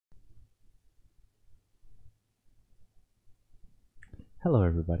Hello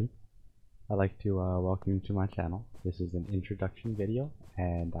everybody, I'd like to welcome you to my channel. This is an introduction video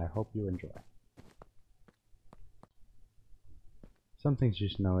and I hope you enjoy. Some things you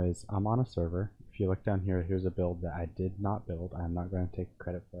should know is I'm on a server. If you look down here, here's a build that I did not build. I'm not going to take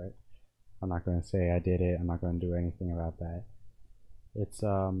credit for it. I'm not going to say I did it. I'm not going to do anything about that. It's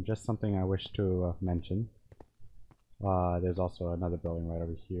just something I wish to mention. There's also another building right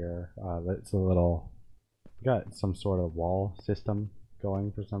over here. It's a little, got some sort of wall system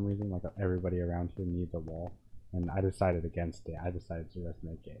going for some reason. Like everybody around here needs a wall, and I decided against it. I decided to just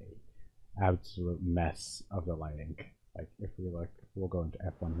make a absolute mess of the lighting. Like if we look, we'll go into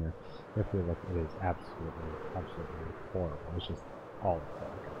F1 here. If we look, it is absolutely horrible. It's just all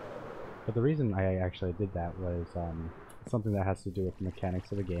horrible. But the reason I actually did that was something that has to do with the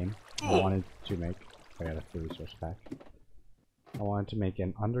mechanics of the game. I wanted to make, I got a free resource pack. I wanted to make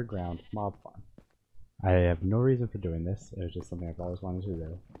an underground mob farm. I have no reason for doing this. It was just something I've always wanted to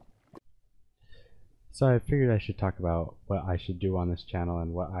do. So I figured I should talk about what I should do on this channel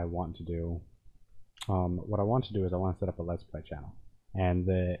and what I want to do. What I want to do is I want to set up a Let's Play channel.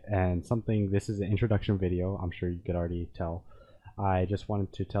 And something, this is an introduction video, I'm sure you could already tell. I just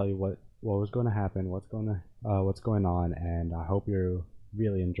wanted to tell you what was going to happen, what's going on, and I hope you're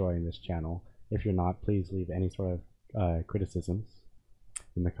really enjoying this channel. If you're not, please leave any sort of criticisms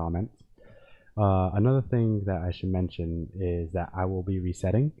in the comments. Another thing that I should mention is that I will be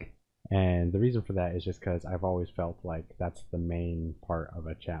resetting, and the reason for that is just because I've always felt like that's the main part of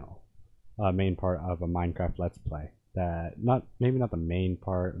a channel, main part of a Minecraft Let's Play. That maybe not the main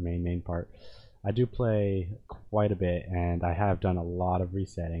part, main part. I do play quite a bit, and I have done a lot of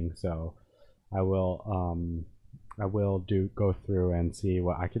resetting, so I will go through and see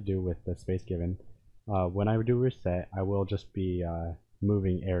what I could do with the space given. When I do reset, I will just be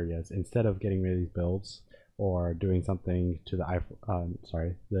moving areas instead of getting rid of these builds or doing something to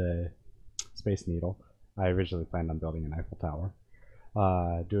the the Space Needle. I originally planned on building an Eiffel Tower.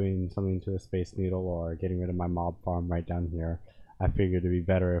 Doing something to the Space Needle or getting rid of my mob farm right down here. I figured it'd be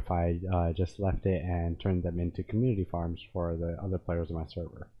better if I just left it and turned them into community farms for the other players on my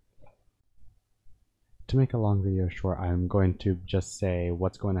server. To make a long video short, I'm going to just say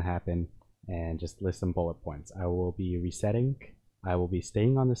what's going to happen and just list some bullet points. I will be resetting. I will be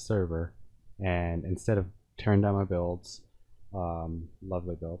staying on this server, and instead of tearing down my builds,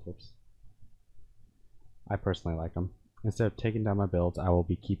 lovely builds, whoops. I personally like them. Instead of taking down my builds, I will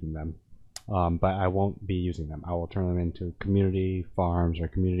be keeping them. But I won't be using them. I will turn them into community farms or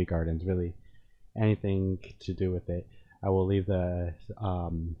community gardens, really anything to do with it. I will leave the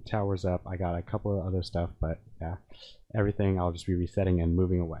towers up. I got a couple of other stuff, but yeah, everything I'll just be resetting and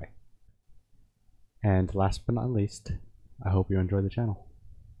moving away. And last but not least, I hope you enjoy the channel.